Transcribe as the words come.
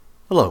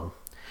Hello,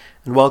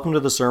 and welcome to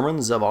the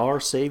sermons of Our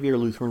Savior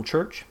Lutheran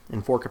Church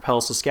in Fort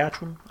Capel,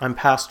 Saskatchewan. I'm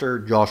Pastor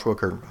Joshua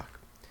Kurtenbach.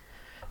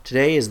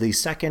 Today is the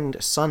second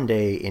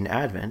Sunday in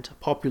Advent,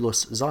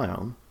 Populus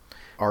Zion.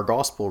 Our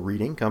Gospel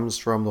reading comes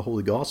from the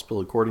Holy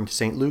Gospel according to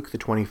St. Luke, the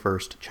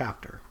 21st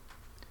chapter.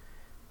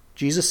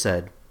 Jesus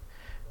said,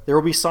 "There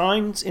will be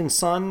signs in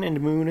sun and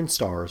moon and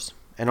stars,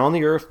 and on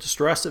the earth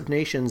distress of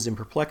nations in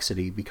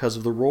perplexity because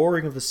of the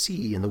roaring of the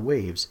sea and the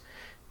waves,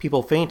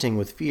 people fainting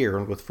with fear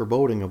and with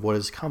foreboding of what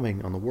is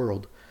coming on the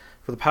world.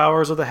 For the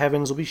powers of the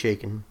heavens will be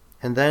shaken,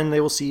 and then they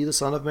will see the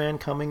Son of Man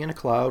coming in a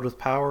cloud with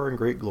power and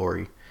great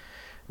glory.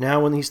 Now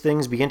when these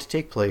things begin to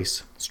take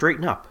place,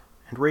 straighten up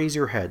and raise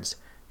your heads,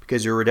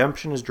 because your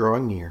redemption is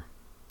drawing near."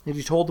 And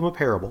he told them a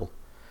parable.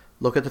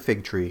 "Look at the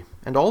fig tree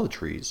and all the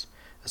trees.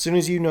 As soon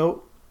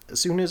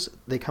as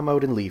they come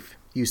out in leaf,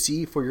 you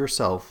see for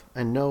yourself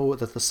and know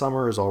that the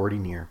summer is already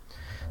near.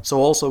 So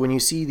also when you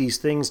see these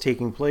things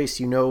taking place,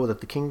 you know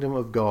that the kingdom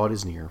of God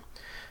is near.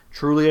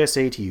 Truly I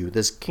say to you,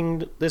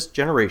 this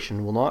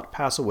generation will not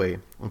pass away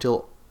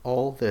until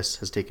all this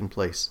has taken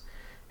place.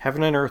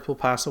 Heaven and earth will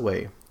pass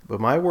away,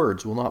 but my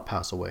words will not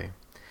pass away.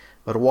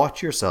 But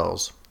watch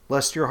yourselves,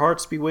 lest your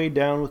hearts be weighed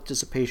down with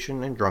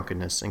dissipation and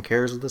drunkenness and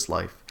cares of this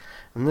life,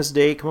 and this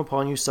day come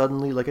upon you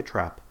suddenly like a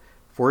trap.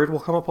 For it will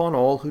come upon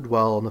all who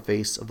dwell on the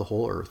face of the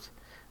whole earth.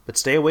 But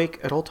stay awake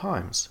at all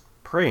times,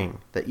 praying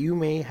that you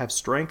may have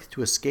strength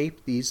to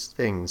escape these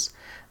things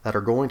that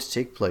are going to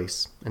take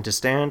place, and to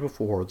stand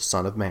before the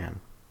Son of Man."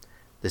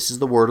 This is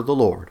the word of the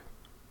Lord.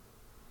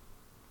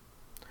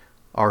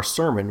 Our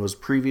sermon was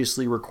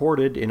previously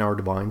recorded in our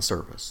divine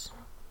service.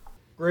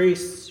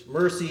 Grace,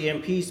 mercy,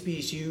 and peace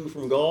be to you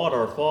from God,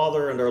 our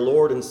Father, and our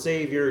Lord and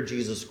Savior,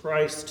 Jesus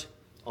Christ.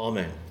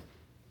 Amen.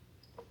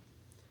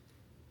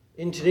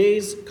 In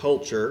today's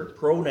culture,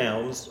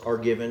 pronouns are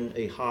given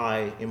a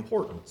high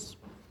importance.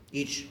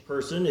 Each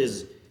person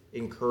is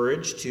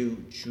encouraged to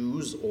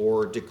choose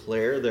or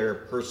declare their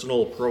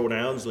personal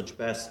pronouns which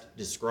best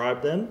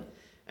describe them,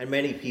 and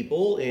many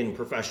people in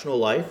professional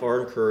life are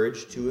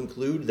encouraged to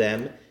include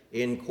them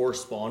in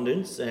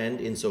correspondence and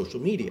in social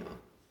media.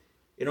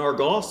 In our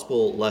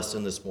gospel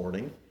lesson this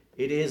morning,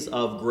 it is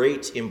of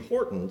great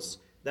importance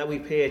that we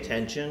pay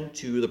attention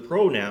to the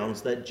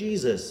pronouns that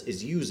Jesus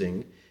is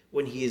using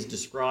when he is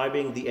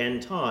describing the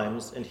end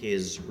times and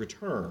his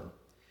return.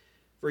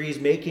 For he is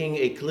making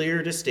a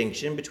clear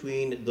distinction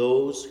between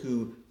those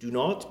who do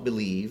not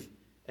believe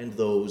and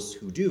those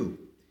who do.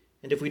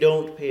 And if we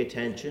don't pay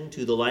attention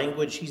to the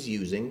language he's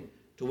using,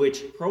 to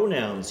which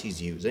pronouns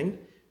he's using,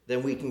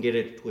 then we can get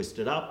it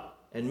twisted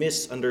up and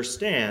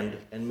misunderstand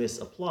and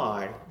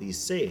misapply these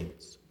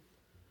sayings.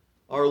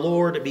 Our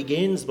Lord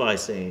begins by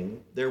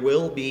saying, "There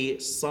will be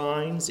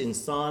signs in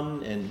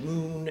sun and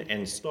moon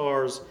and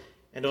stars,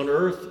 and on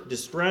earth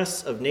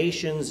distress of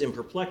nations in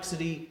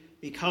perplexity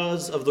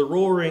because of the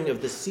roaring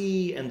of the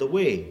sea and the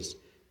waves,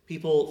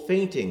 people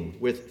fainting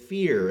with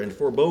fear and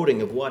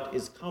foreboding of what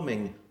is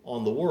coming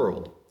on the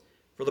world.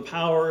 For the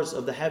powers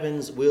of the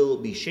heavens will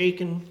be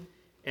shaken,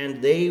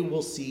 and they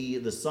will see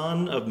the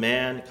Son of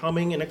Man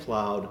coming in a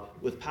cloud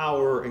with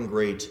power and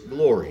great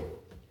glory."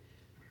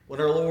 When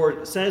our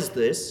Lord says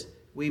this,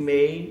 we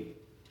may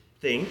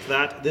think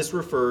that this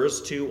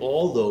refers to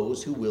all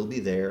those who will be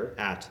there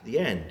at the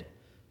end.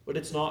 But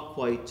it's not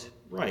quite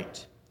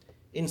right.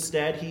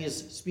 Instead, he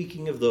is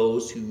speaking of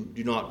those who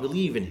do not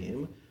believe in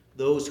him,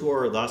 those who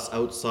are thus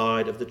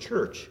outside of the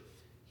church.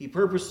 He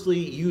purposely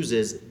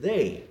uses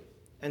 "they"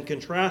 and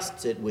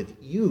contrasts it with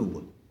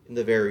 "you" in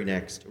the very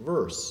next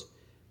verse,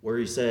 where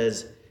he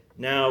says,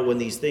 "Now when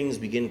these things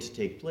begin to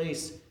take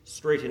place,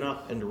 straighten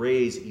up and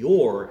raise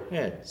your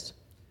heads."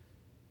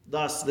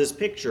 Thus, this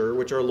picture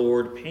which our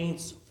Lord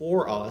paints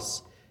for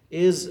us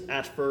is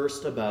at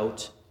first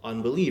about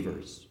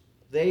unbelievers.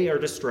 They are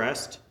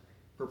distressed,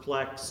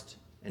 perplexed,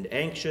 and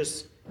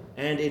anxious,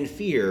 and in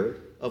fear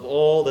of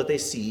all that they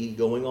see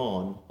going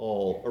on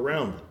all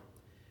around them.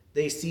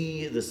 They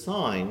see the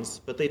signs,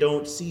 but they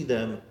don't see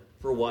them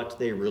for what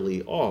they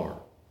really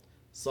are,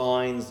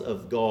 signs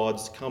of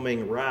God's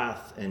coming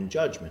wrath and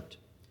judgment.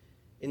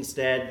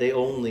 Instead, they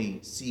only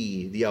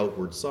see the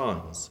outward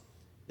signs.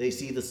 They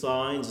see the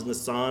signs in the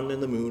sun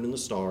and the moon and the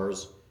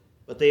stars,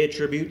 but they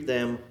attribute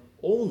them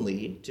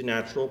only to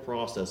natural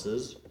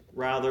processes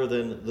rather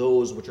than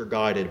those which are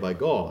guided by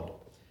God.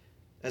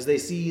 As they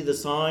see the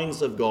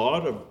signs of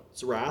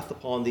God's wrath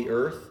upon the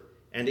earth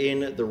and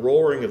in the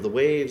roaring of the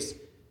waves,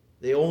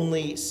 they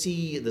only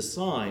see the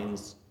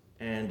signs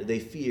and they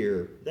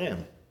fear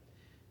them.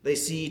 They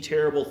see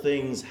terrible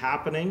things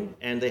happening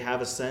and they have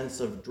a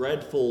sense of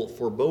dreadful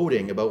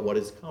foreboding about what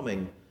is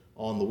coming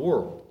on the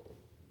world.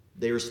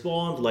 They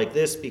respond like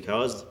this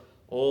because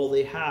all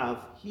they have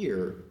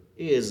here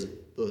is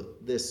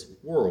this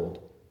world,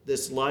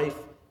 this life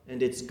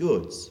and its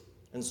goods.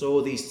 And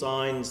so these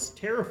signs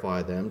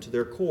terrify them to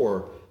their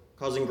core,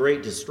 causing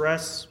great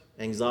distress,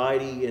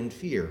 anxiety, and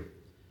fear.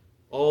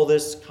 All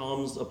this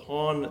comes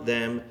upon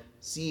them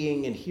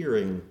seeing and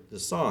hearing the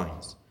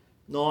signs,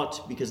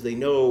 not because they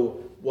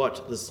know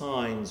what the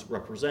signs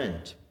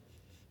represent.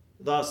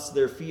 Thus,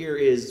 their fear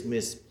is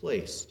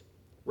misplaced.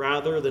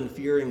 Rather than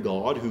fearing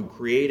God, who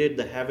created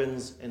the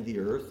heavens and the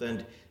earth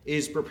and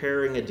is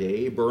preparing a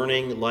day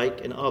burning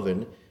like an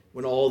oven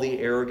when all the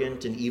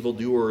arrogant and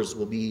evildoers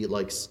will be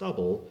like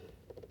stubble,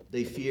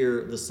 they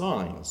fear the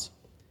signs.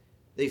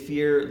 They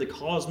fear the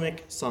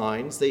cosmic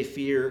signs. They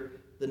fear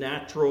the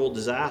natural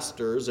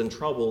disasters and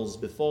troubles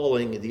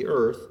befalling the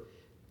earth.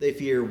 They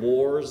fear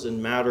wars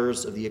and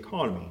matters of the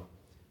economy.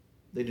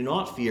 They do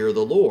not fear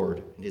the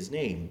Lord and his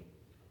name.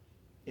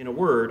 In a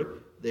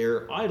word,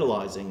 they're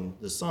idolizing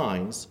the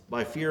signs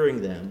by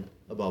fearing them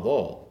above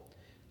all.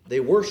 They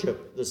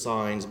worship the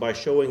signs by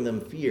showing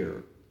them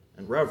fear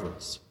and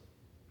reverence.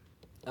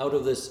 Out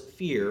of this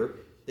fear,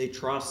 they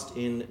trust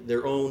in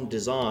their own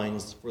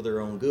designs for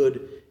their own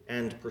good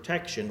and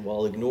protection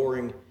while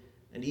ignoring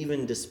and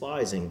even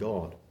despising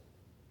God.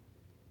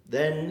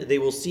 Then they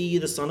will see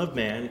the Son of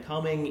Man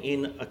coming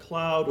in a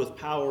cloud with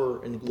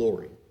power and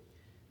glory.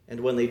 And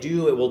when they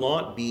do, it will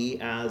not be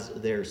as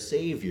their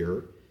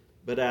Savior,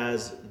 but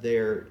as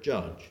their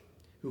judge,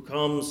 who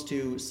comes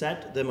to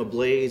set them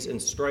ablaze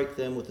and strike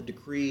them with a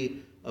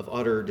decree of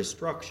utter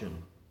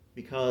destruction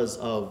because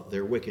of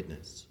their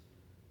wickedness.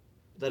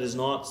 That is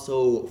not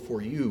so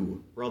for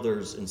you,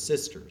 brothers and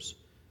sisters.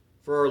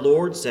 For our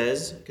Lord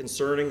says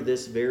concerning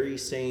this very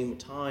same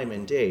time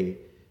and day,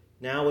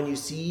 "Now when you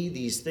see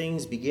these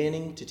things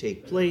beginning to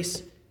take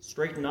place,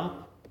 straighten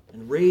up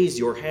and raise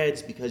your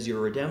heads, because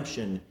your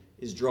redemption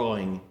is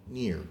drawing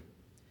near."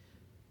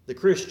 The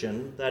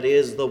Christian, that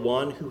is, the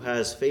one who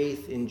has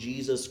faith in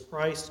Jesus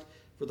Christ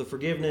for the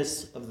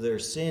forgiveness of their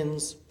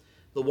sins,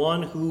 the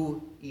one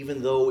who,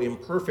 even though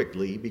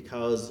imperfectly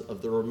because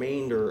of the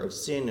remainder of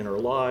sin in our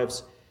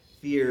lives,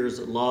 fears,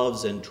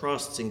 loves, and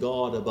trusts in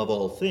God above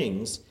all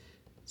things,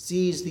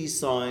 sees these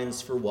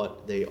signs for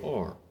what they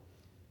are.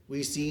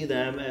 We see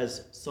them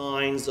as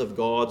signs of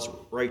God's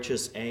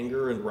righteous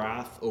anger and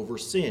wrath over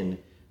sin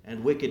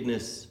and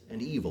wickedness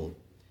and evil.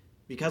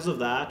 Because of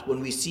that, when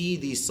we see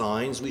these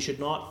signs, we should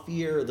not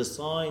fear the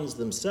signs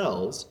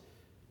themselves,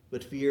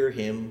 but fear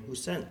him who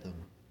sent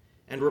them,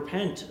 and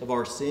repent of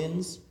our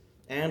sins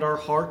and our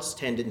heart's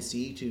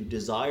tendency to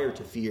desire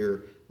to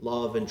fear,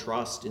 love, and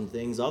trust in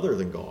things other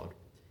than God.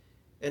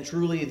 And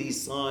truly,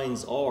 these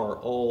signs are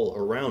all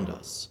around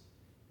us.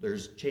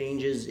 There's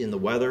changes in the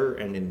weather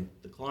and in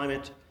the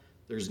climate.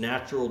 There's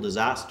natural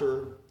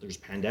disaster. There's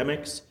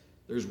pandemics.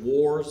 There's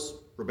wars,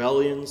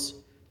 rebellions.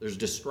 There's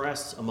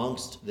distress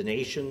amongst the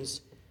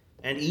nations,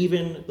 and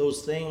even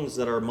those things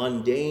that are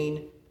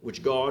mundane,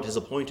 which God has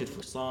appointed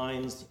for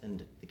signs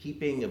and the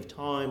keeping of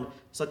time,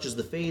 such as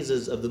the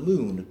phases of the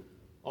moon,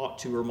 ought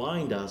to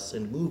remind us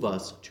and move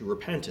us to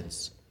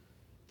repentance.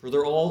 For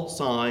they're all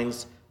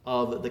signs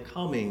of the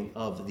coming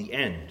of the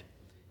end,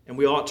 and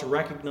we ought to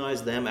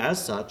recognize them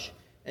as such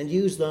and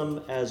use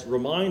them as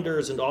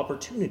reminders and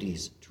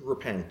opportunities to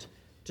repent,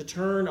 to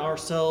turn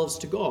ourselves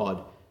to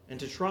God, and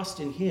to trust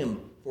in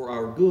him for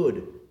our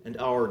good and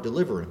our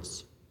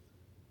deliverance.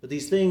 But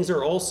these things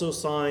are also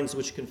signs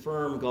which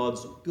confirm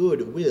God's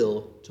good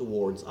will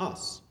towards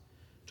us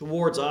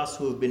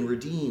who have been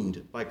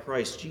redeemed by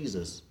Christ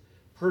Jesus,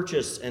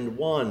 purchased and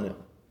won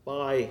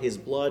by his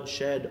blood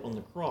shed on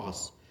the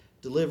cross,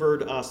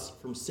 delivered us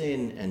from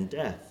sin and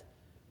death.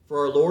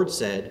 For our Lord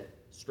said,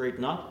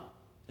 "Straighten up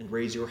and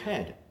raise your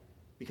head,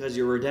 because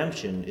your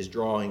redemption is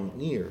drawing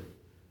near."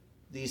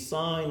 These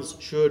signs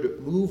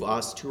should move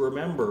us to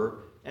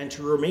remember and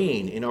to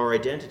remain in our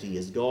identity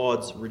as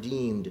God's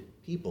redeemed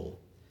people,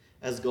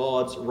 as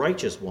God's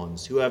righteous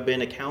ones who have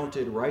been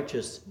accounted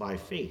righteous by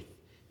faith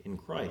in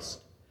Christ.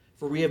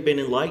 For we have been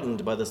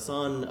enlightened by the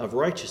Son of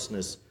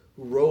Righteousness,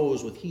 who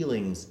rose with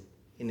healings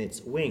in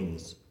its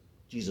wings,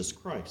 Jesus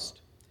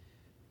Christ.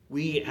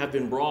 We have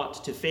been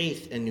brought to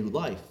faith and new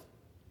life.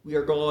 We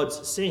are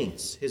God's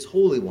saints, his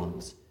holy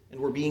ones, and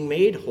we're being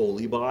made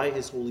holy by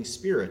his Holy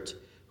Spirit,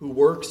 who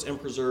works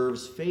and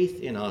preserves faith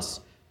in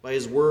us by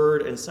his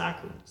word and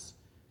sacraments,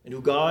 and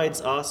who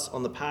guides us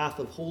on the path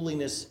of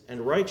holiness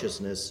and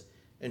righteousness,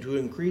 and who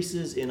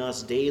increases in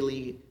us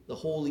daily the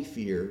holy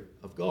fear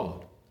of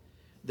God.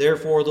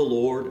 Therefore the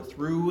Lord,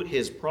 through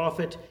his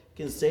prophet,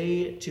 can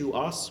say to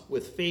us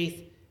with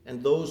faith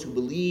and those who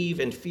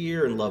believe and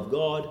fear and love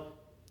God,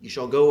 "You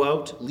shall go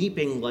out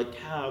leaping like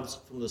calves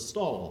from the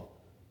stall."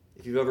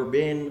 If you've ever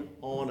been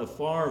on a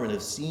farm and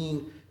have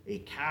seen a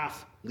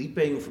calf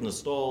leaping from the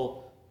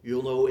stall,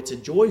 you'll know it's a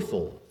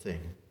joyful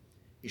thing.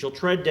 "You shall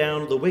tread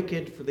down the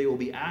wicked, for they will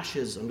be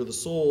ashes under the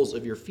soles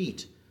of your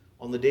feet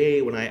on the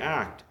day when I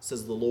act,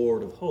 says the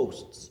Lord of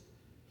hosts.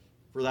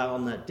 For that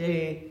on that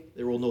day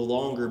there will no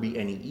longer be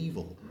any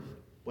evil,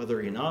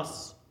 whether in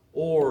us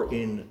or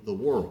in the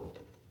world."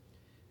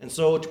 And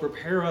so, to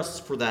prepare us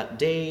for that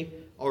day,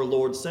 our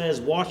Lord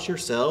says, "Watch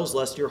yourselves,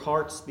 lest your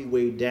hearts be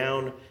weighed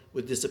down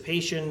with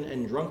dissipation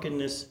and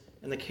drunkenness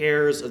and the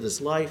cares of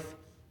this life,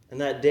 and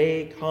that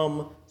day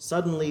come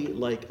suddenly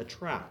like a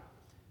trap.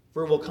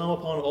 For it will come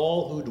upon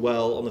all who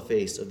dwell on the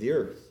face of the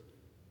earth."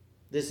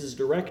 This is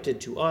directed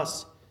to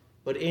us,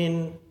 but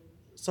in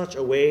such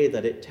a way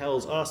that it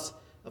tells us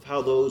of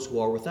how those who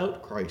are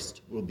without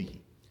Christ will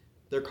be.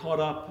 They're caught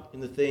up in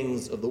the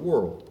things of the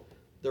world.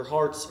 Their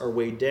hearts are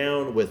weighed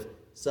down with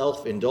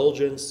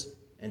self-indulgence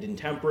and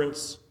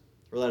intemperance,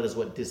 or that is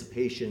what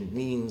dissipation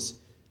means,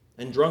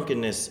 and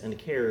drunkenness and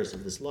cares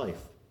of this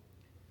life.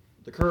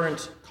 The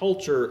current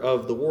culture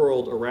of the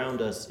world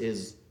around us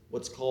is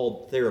what's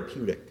called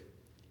therapeutic.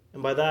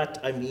 And by that,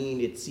 I mean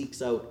it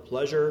seeks out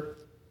pleasure,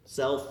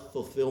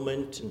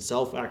 self-fulfillment, and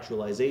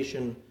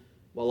self-actualization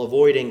while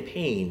avoiding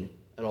pain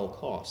at all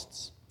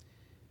costs.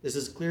 This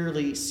is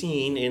clearly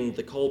seen in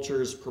the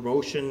culture's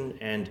promotion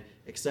and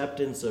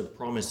acceptance of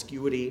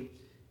promiscuity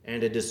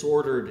and a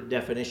disordered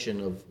definition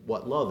of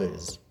what love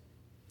is.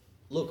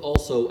 Look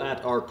also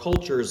at our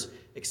culture's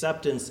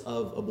acceptance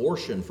of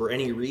abortion for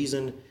any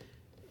reason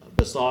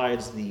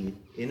besides the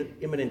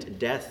imminent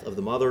death of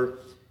the mother,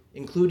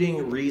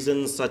 including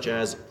reasons such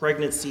as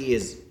pregnancy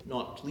is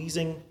not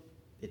pleasing,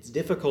 it's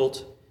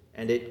difficult,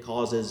 and it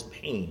causes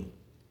pain.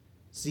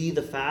 See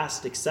the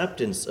fast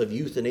acceptance of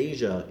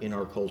euthanasia in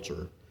our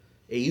culture,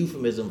 a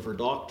euphemism for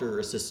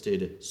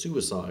doctor-assisted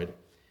suicide,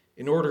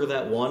 in order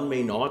that one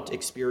may not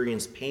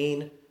experience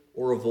pain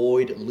or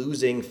avoid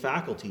losing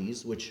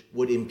faculties which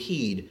would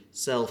impede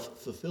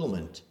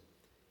self-fulfillment.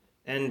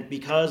 And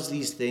because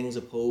these things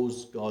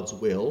oppose God's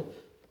will,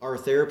 our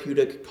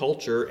therapeutic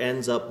culture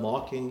ends up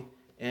mocking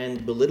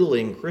and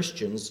belittling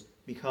Christians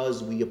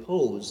because we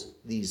oppose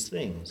these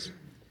things.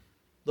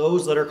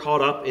 Those that are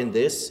caught up in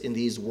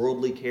these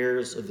worldly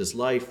cares of this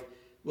life,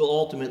 will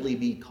ultimately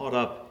be caught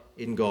up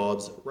in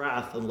God's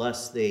wrath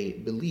unless they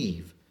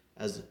believe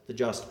as the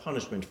just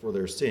punishment for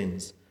their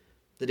sins.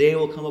 The day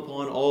will come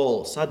upon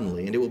all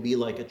suddenly, and it will be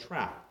like a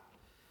trap.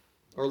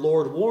 Our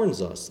Lord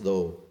warns us,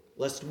 though,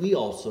 lest we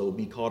also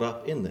be caught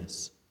up in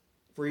this.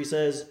 For he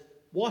says,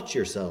 "Watch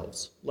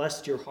yourselves,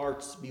 lest your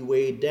hearts be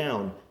weighed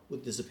down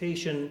with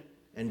dissipation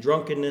and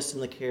drunkenness in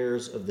the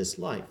cares of this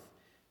life,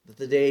 that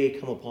the day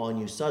come upon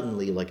you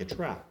suddenly like a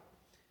trap."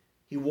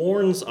 He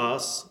warns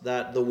us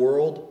that the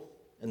world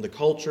and the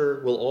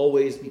culture will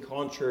always be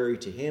contrary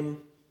to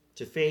him,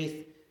 to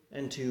faith,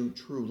 and to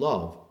true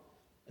love.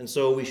 And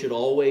so we should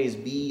always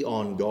be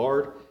on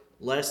guard,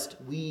 lest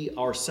we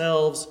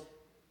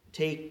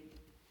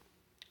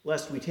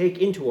take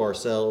into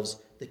ourselves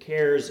the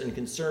cares and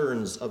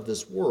concerns of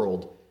this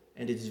world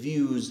and its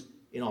views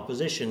in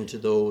opposition to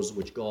those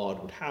which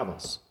God would have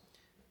us.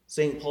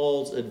 St.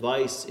 Paul's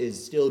advice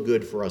is still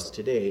good for us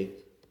today.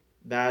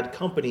 Bad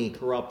company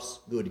corrupts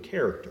good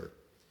character.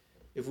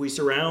 If we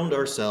surround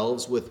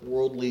ourselves with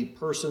worldly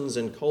persons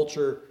and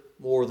culture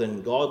more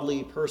than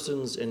godly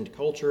persons and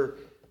culture,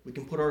 we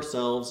can put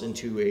ourselves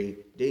into a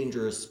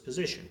dangerous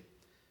position.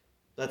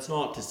 That's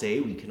not to say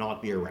we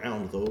cannot be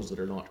around those that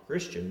are not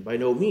Christian. By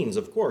no means,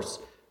 of course.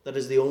 That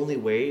is the only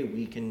way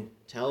we can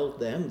tell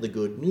them the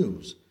good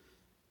news.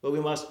 But we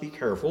must be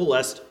careful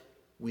lest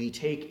we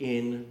take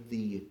in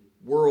the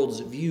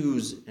world's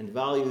views and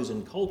values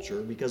and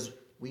culture, because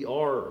we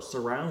are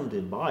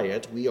surrounded by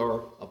it, we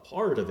are a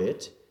part of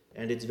it,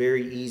 and it's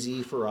very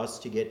easy for us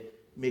to get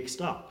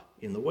mixed up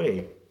in the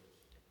way.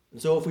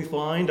 And so if we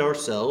find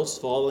ourselves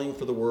falling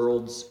for the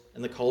world's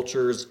and the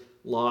culture's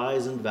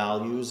lies and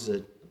values,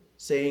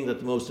 saying that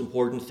the most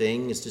important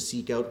thing is to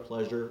seek out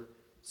pleasure,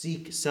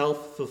 seek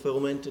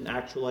self-fulfillment and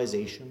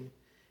actualization,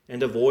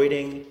 and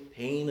avoiding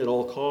pain at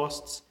all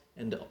costs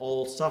and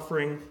all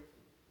suffering,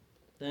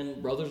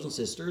 then, brothers and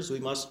sisters, we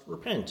must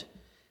repent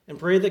and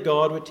pray that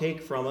God would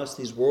take from us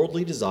these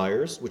worldly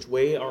desires which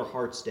weigh our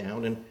hearts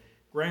down and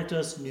grant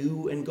us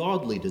new and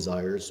godly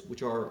desires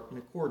which are in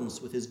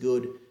accordance with his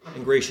good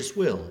and gracious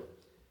will.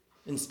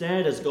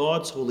 Instead, as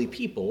God's holy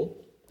people,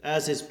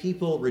 as his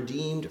people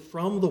redeemed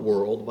from the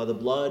world by the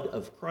blood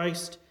of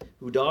Christ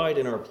who died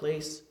in our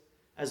place,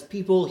 as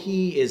people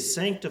he is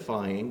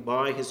sanctifying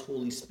by his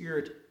Holy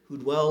Spirit who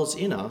dwells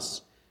in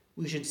us,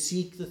 we should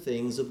seek the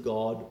things of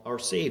God our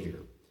Savior.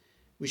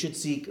 We should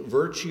seek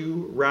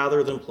virtue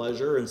rather than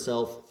pleasure and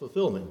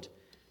self-fulfillment.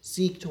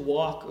 Seek to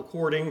walk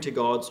according to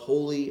God's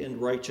holy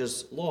and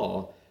righteous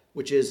law,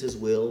 which is his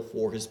will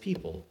for his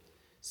people.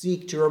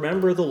 Seek to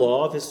remember the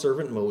law of his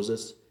servant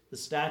Moses, the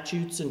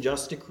statutes and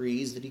just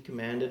decrees that he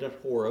commanded at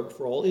Horeb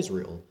for all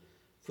Israel,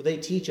 for they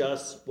teach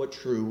us what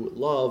true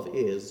love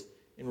is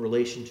in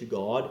relation to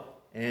God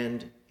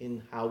and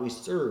in how we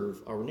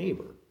serve our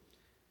neighbor.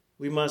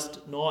 We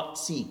must not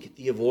seek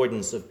the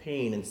avoidance of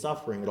pain and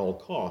suffering at all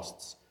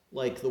costs,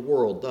 like the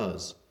world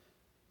does.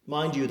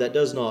 Mind you, that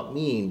does not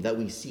mean that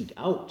we seek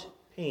out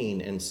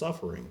pain and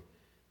suffering,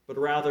 but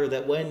rather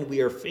that when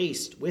we are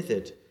faced with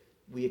it,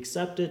 we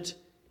accept it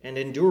and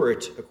endure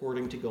it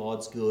according to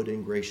God's good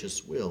and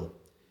gracious will.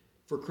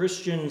 For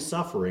Christian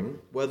suffering,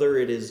 whether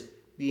it is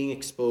being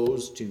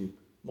exposed to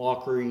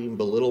mockery,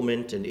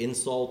 belittlement, and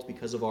insult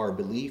because of our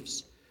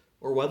beliefs,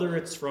 or whether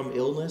it's from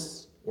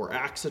illness or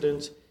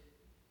accident,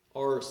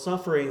 our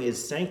suffering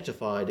is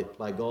sanctified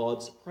by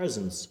God's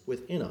presence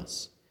within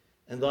us,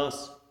 and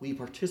thus we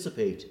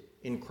participate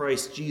in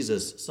Christ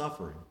Jesus'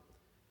 suffering.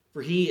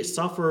 For he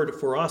suffered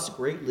for us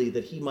greatly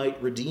that he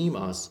might redeem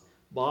us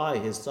by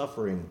his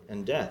suffering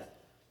and death.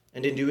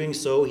 And in doing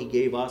so, he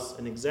gave us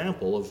an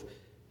example of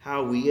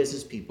how we as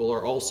his people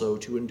are also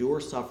to endure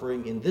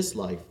suffering in this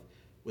life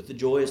with the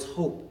joyous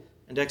hope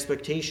and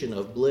expectation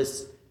of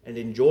bliss and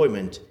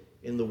enjoyment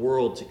in the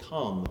world to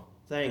come,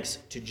 thanks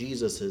to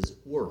Jesus'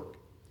 work.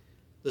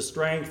 The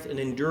strength and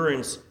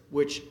endurance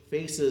which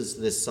faces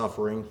this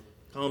suffering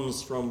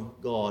comes from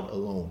God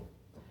alone.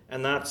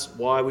 And that's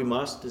why we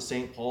must, as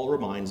St. Paul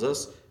reminds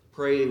us,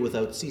 pray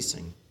without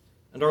ceasing.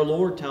 And our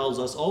Lord tells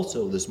us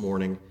also this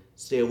morning,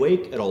 stay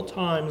awake at all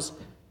times,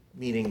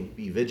 meaning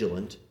be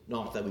vigilant,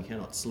 not that we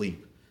cannot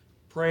sleep.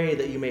 Pray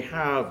that you may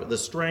have the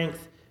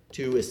strength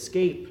to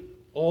escape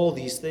all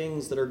these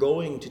things that are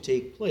going to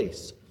take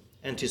place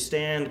and to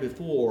stand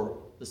before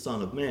the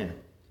Son of Man.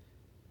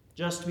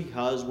 Just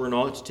because we're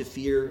not to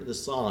fear the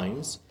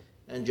signs,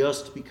 and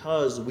just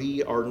because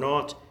we are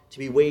not to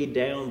be weighed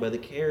down by the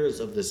cares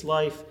of this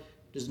life,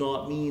 does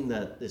not mean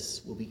that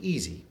this will be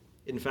easy.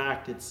 In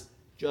fact, it's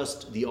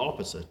just the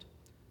opposite.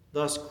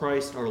 Thus,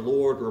 Christ our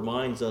Lord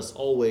reminds us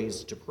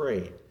always to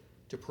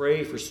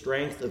pray for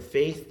strength of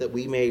faith that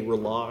we may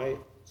rely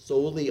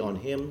solely on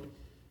him,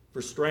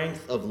 for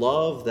strength of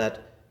love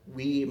that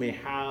we may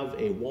have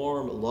a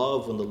warm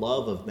love when the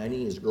love of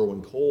many is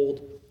growing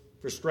cold,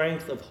 for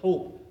strength of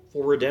hope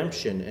for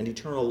redemption and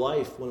eternal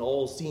life when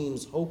all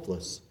seems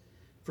hopeless,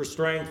 for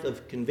strength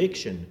of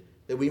conviction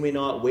that we may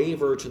not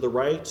waver to the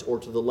right or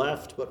to the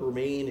left, but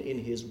remain in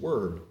his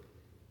word.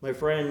 My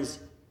friends,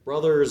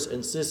 brothers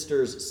and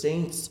sisters,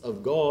 saints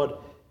of God,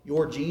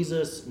 your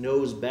Jesus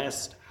knows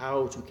best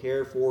how to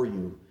care for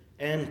you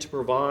and to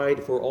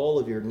provide for all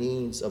of your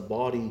needs of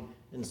body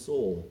and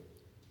soul.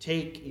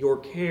 Take your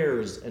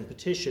cares and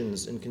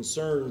petitions and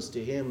concerns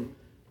to him,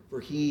 for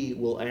he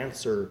will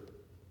answer.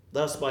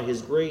 Thus, by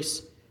his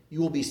grace, you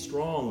will be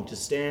strong to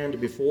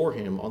stand before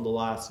him on the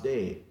last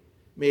day,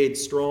 made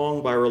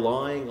strong by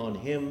relying on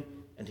him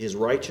and his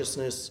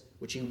righteousness,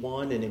 which he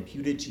won and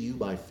imputed to you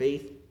by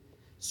faith,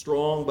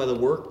 strong by the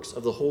works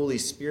of the Holy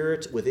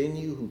Spirit within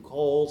you, who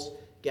calls,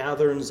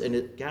 gathers and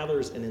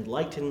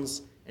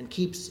enlightens and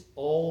keeps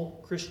all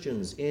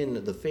Christians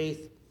in the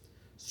faith,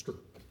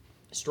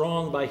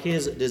 strong by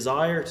his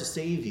desire to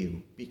save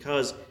you,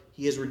 because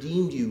he has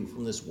redeemed you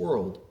from this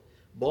world,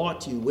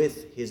 bought you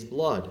with his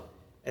blood,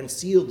 and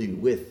sealed you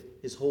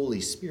with his Holy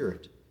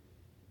Spirit.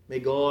 May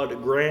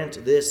God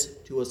grant this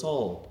to us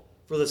all,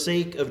 for the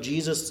sake of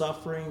Jesus'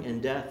 suffering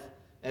and death,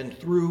 and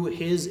through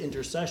his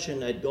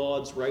intercession at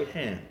God's right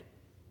hand.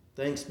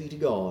 Thanks be to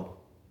God.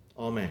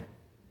 Amen.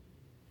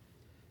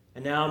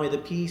 And now may the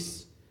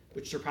peace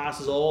which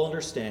surpasses all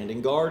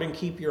understanding guard and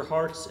keep your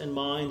hearts and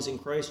minds in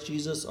Christ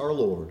Jesus our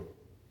Lord.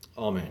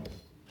 Amen.